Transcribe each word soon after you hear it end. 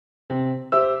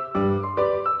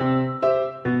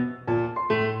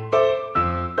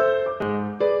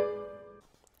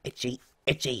itchy,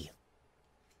 itchy.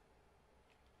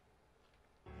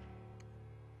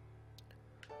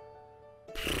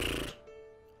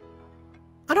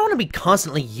 I don't want to be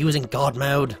constantly using God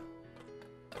mode.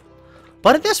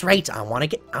 But at this rate, I want to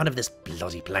get out of this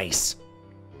bloody place.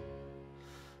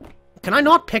 Can I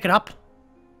not pick it up?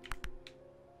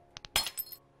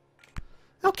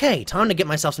 Okay, time to get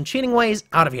myself some cheating ways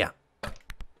out of here.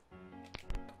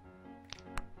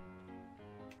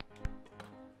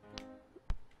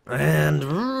 And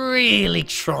really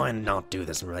try and not do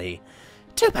this really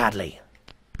too badly.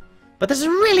 But this is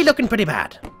really looking pretty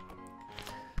bad.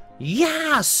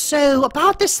 Yeah, so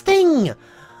about this thing.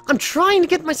 I'm trying to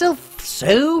get myself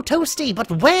so toasty,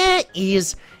 but where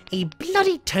is a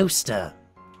bloody toaster?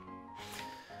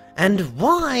 And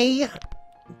why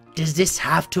does this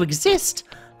have to exist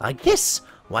like this?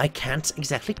 Why can't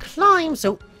exactly climb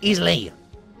so easily?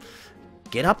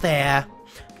 Get up there.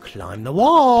 Climb the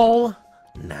wall.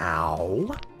 Now.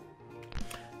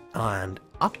 And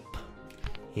up.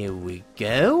 Here we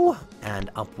go.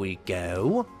 And up we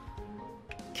go.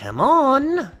 Come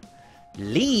on.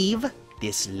 Leave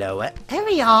this lower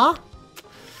area.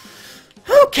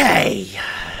 Okay.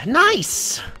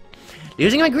 Nice.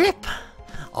 Losing my grip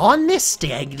on this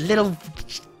little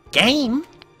game.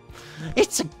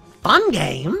 It's a fun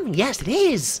game. Yes, it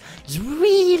is. It's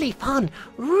really fun.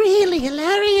 Really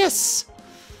hilarious.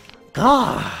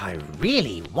 God, I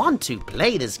really want to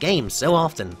play this game so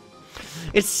often.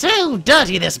 It's so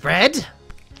dirty, this bread.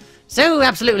 So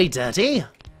absolutely dirty.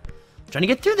 Trying to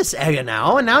get through this area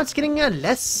now, and now it's getting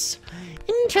less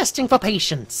interesting for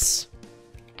patience.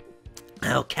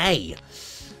 Okay.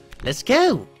 Let's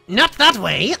go. Not that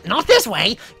way. Not this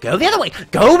way. Go the other way.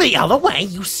 Go the other way,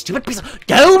 you stupid piece of...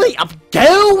 Go the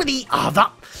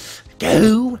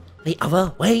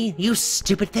other way, you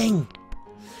stupid thing.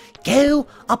 Go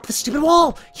up the stupid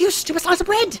wall, you stupid slice of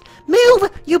bread.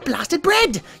 Move, you blasted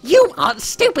bread. You are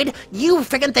stupid, you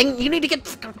friggin' thing. You need to get...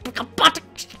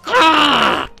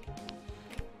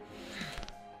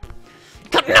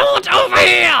 Not over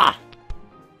here!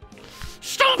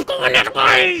 Stop going that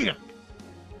way!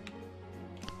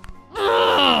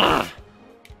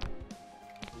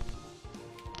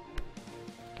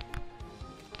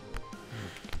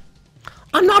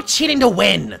 I'm not cheating to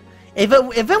win. If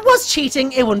it was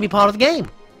cheating, it wouldn't be part of the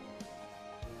game.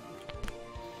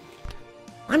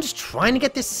 I'm just trying to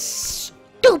get this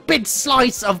stupid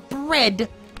slice of bread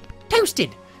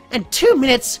toasted. And 2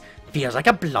 minutes feels like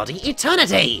a bloody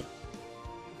eternity.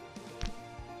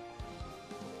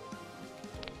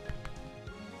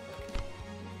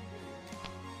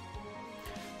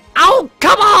 Oh,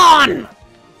 come on!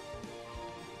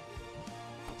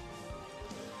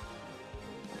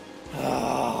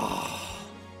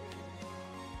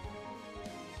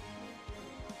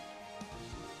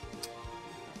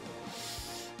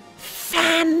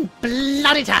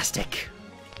 Fan-bloody-tastic!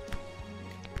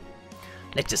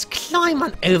 Let's just climb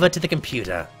on over to the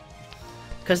computer.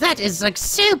 Because that is, like,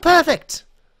 so perfect!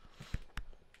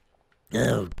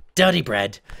 Oh, dirty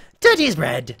bread. Dirty as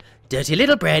bread. Dirty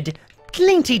little bread.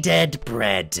 Clinty dead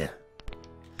bread.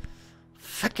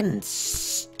 Fucking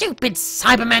stupid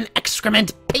Cyberman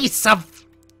excrement piece of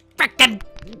frickin'...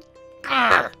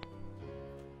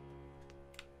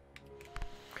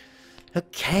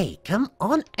 Okay, come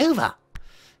on over.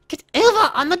 Get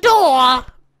over on the door.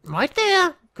 Right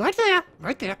there. Right there.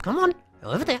 Right there. Come on.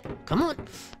 Over there. Come on.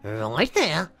 Right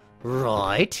there.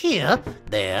 Right here.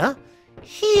 There.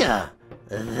 Here.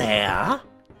 There.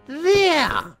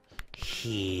 There.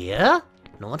 Here.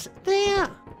 Not there.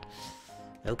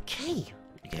 Okay.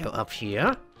 Go up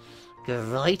here. Go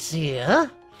right here.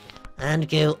 And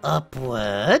go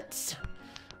upwards.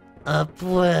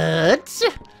 Upwards.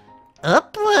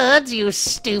 Upwards, you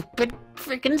stupid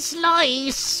freaking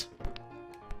slice!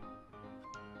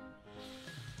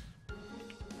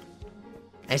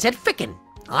 I said frickin'!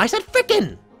 I said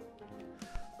frickin'!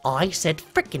 I said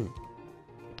frickin'!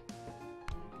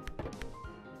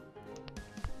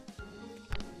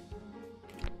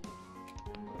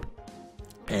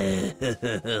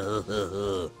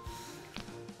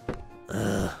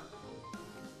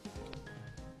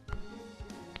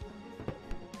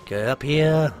 Go up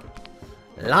here.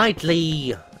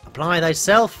 Lightly apply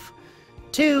thyself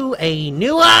to a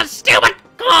newer stupid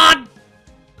god!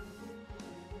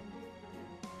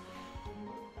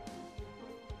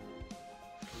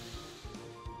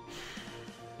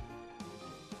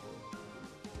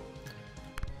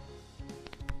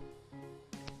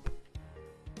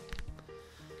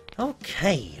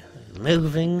 Okay,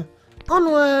 moving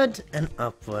onward and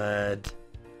upward.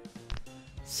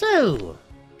 So,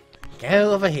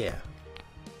 go over here.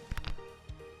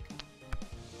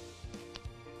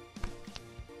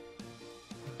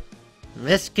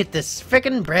 Let's get this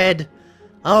frickin' bread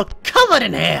all covered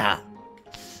in hair.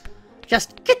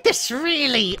 Just get this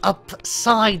really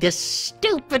upside this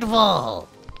stupid wall.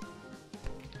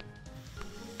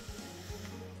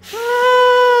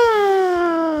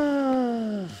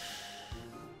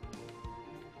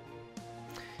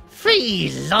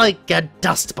 Free like a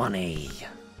dust bunny.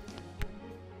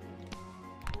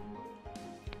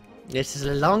 This is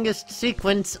the longest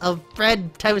sequence of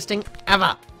bread toasting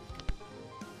ever.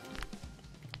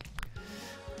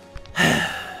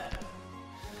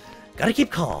 Gotta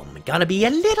keep calm. Gotta be a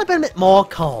little bit more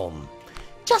calm.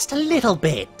 Just a little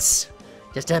bit.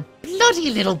 Just a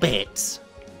bloody little bit.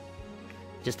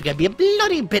 Just gotta be a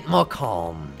bloody bit more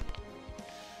calm.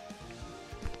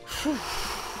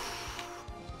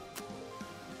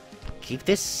 Keep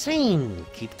this sane.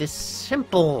 Keep this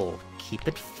simple. Keep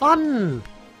it fun.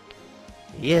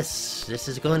 Yes, this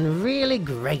is going really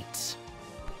great.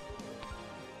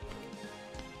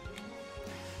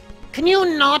 Can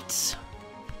you not?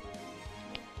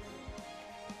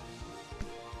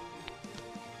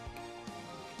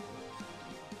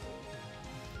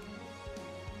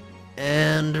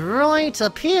 And right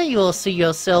up here you'll see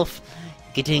yourself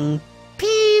getting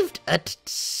peeved at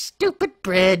stupid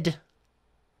bread.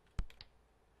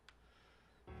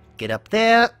 Get up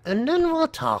there and then we'll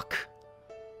talk.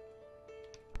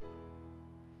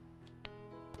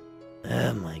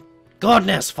 Oh my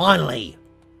goodness, finally!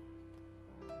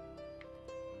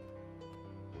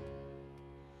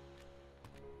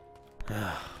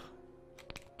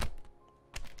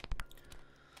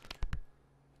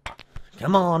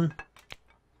 Come on.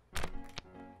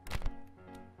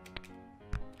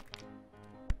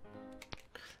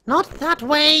 Not that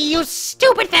way, you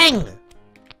stupid thing!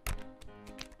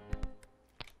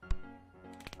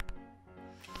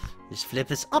 Just flip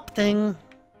this up thing.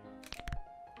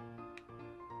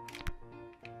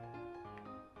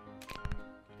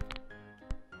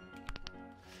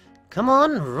 Come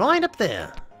on, right up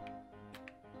there.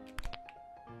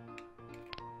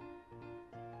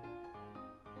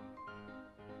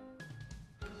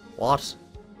 What?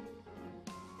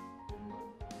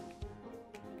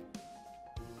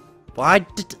 Why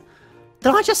did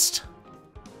I just...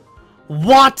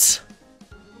 What?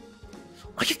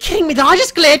 Are you kidding me? Did I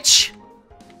just glitch?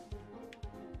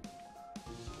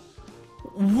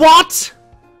 What?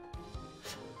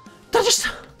 Did I just...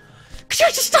 Could you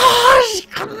just...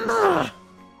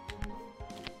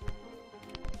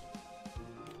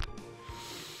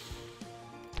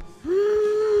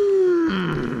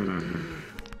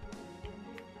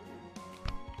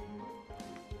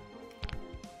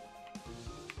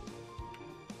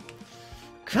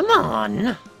 Come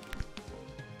on.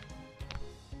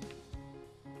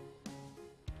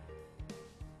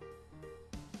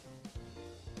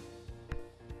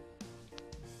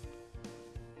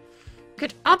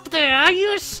 Get up there,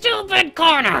 you stupid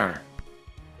corner!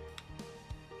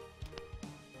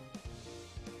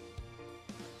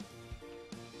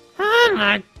 Oh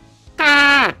my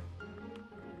god!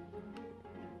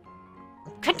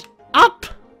 Get up!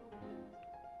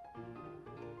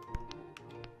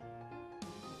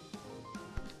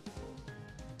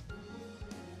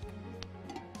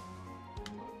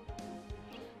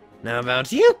 Now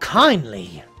about you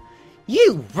kindly.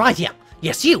 You, right here.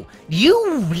 Yes, you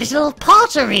little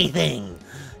pottery thing.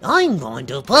 I'm going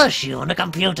to push you on the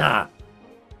computer.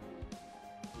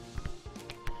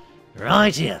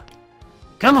 Right here.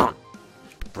 Come on.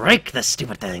 Break the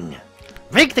stupid thing.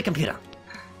 Break the computer.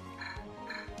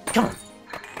 Come on.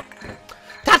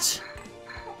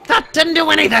 That didn't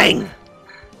do anything.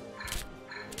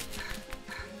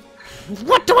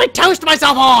 What do I toast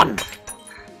myself on?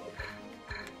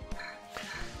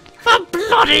 The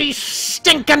bloody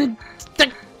stinking...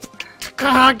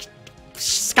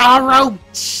 Scarrow...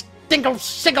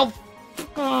 Single...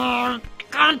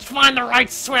 Can't find the right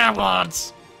swear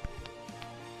words.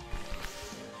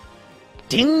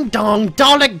 Ding dong,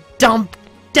 dollig dump,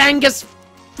 dangus,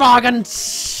 foggin,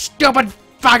 stupid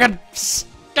foggin,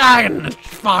 staggin,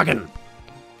 foggin.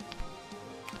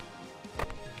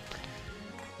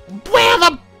 Where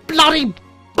the bloody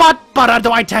butt butter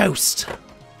do I toast?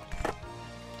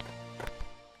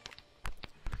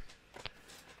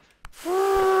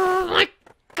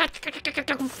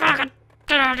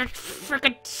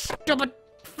 Frickin' stupid,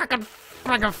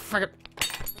 frickin'.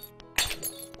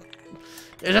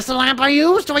 Is this the lamp I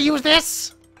use? Do I use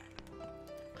this?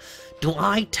 Do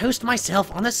I toast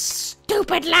myself on this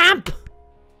stupid lamp?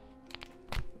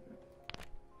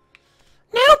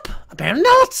 Nope, apparently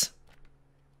not.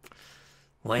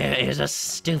 Where is a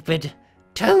stupid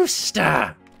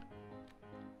toaster?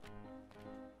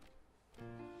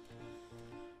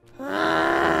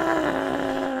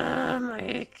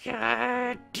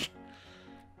 God.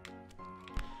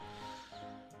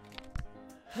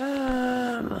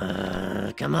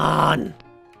 Come on.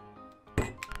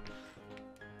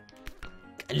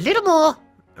 A little more.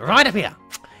 Right up here.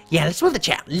 Yeah, let's move the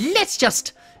chair. Let's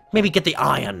just maybe get the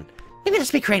iron. Maybe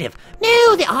let's be creative.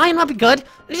 No, the iron might be good.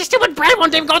 The stupid bread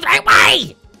won't even go the right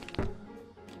way.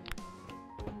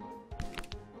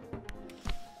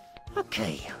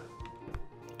 Okay.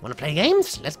 Wanna play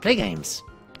games? Let's play games.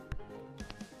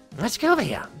 Let's go over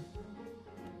here.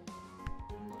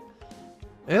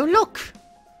 Oh, look!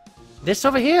 This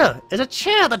over here is a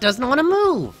chair that doesn't want to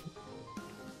move.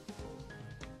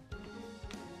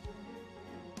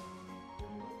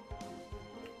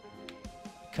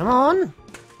 Come on.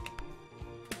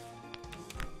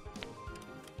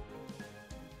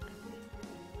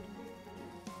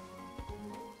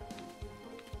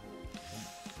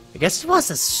 I guess it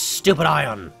was a stupid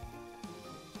iron.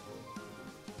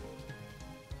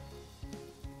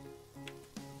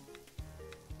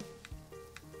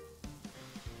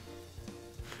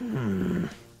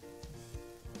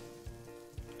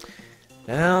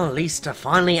 Well, at least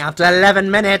finally, after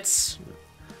 11 minutes,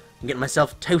 I'm getting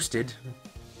myself toasted.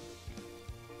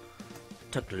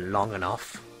 Took long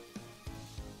enough.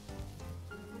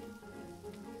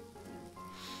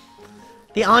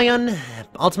 The iron,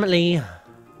 ultimately,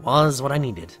 was what I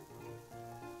needed.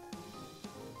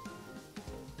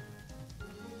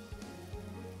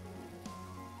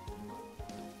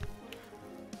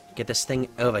 Get this thing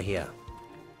over here.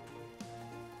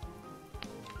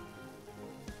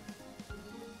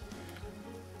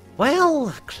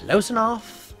 Well, close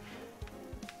enough.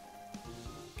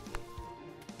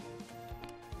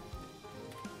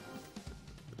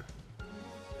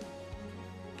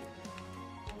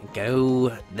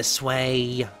 Go this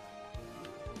way.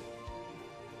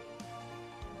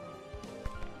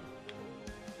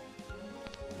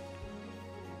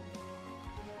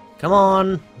 Come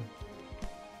on.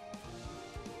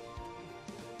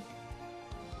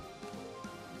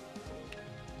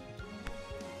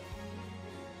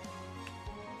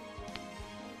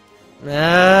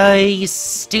 You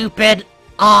stupid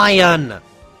iron!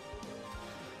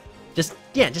 Just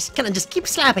keep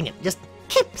slapping it. Just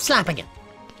keep slapping it.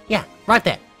 Yeah, right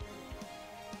there.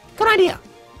 Good idea.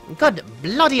 Good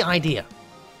bloody idea.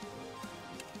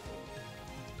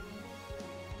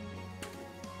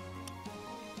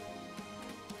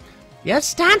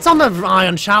 Yes, dance on the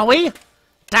iron, shall we?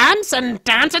 Dance and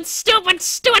stupid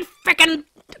frickin'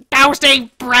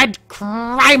 toasty bread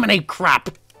criminy crap.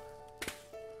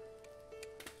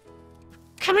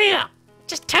 Come here!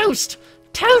 Just toast!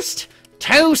 Toast!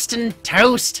 Toast and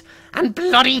toast! And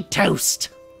bloody toast!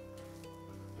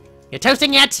 You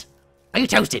toasting yet? Are you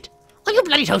toasted? Are you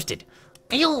bloody toasted?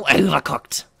 Are you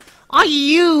overcooked? Are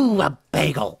you a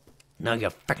bagel? No, you're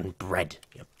frickin' bread.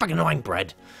 You're frickin' annoying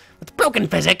bread. With broken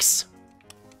physics.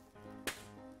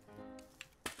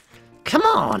 Come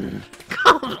on!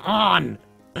 Come on!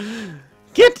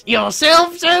 Get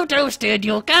yourself so toasted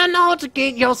you cannot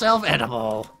get yourself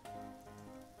edible.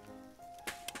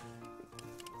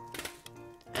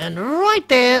 And right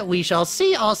there, we shall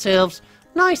see ourselves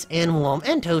nice and warm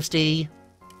and toasty.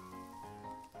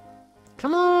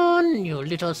 Come on, you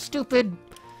little stupid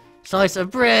slice of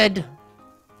bread.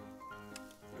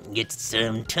 Get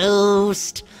some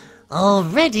toast.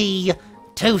 Already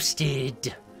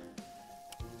toasted.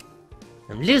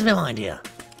 I'm losing my mind here.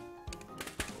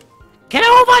 Get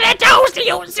over the toast,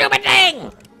 you stupid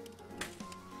thing!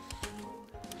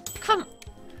 Come.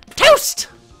 Toast!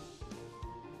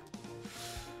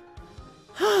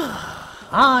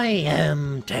 I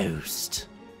am toast.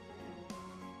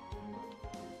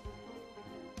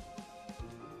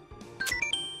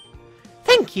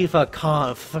 Thank you for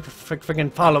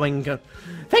friggin' following.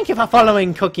 Thank you for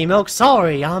following Cookie Milk.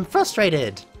 Sorry, I'm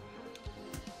frustrated.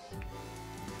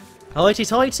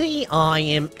 Hoity-toity, I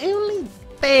am only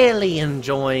barely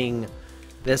enjoying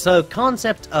this whole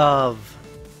concept of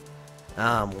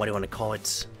what do you want to call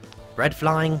it? Bread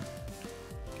flying.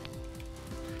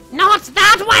 Not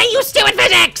that way, you stupid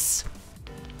physics!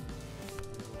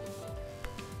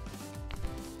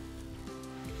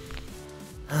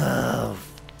 Oh,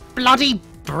 bloody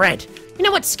bread. You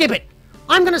know what, skip it.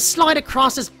 I'm gonna slide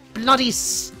across this bloody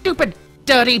stupid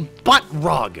dirty butt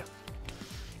rug.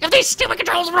 If these stupid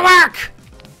controls will work!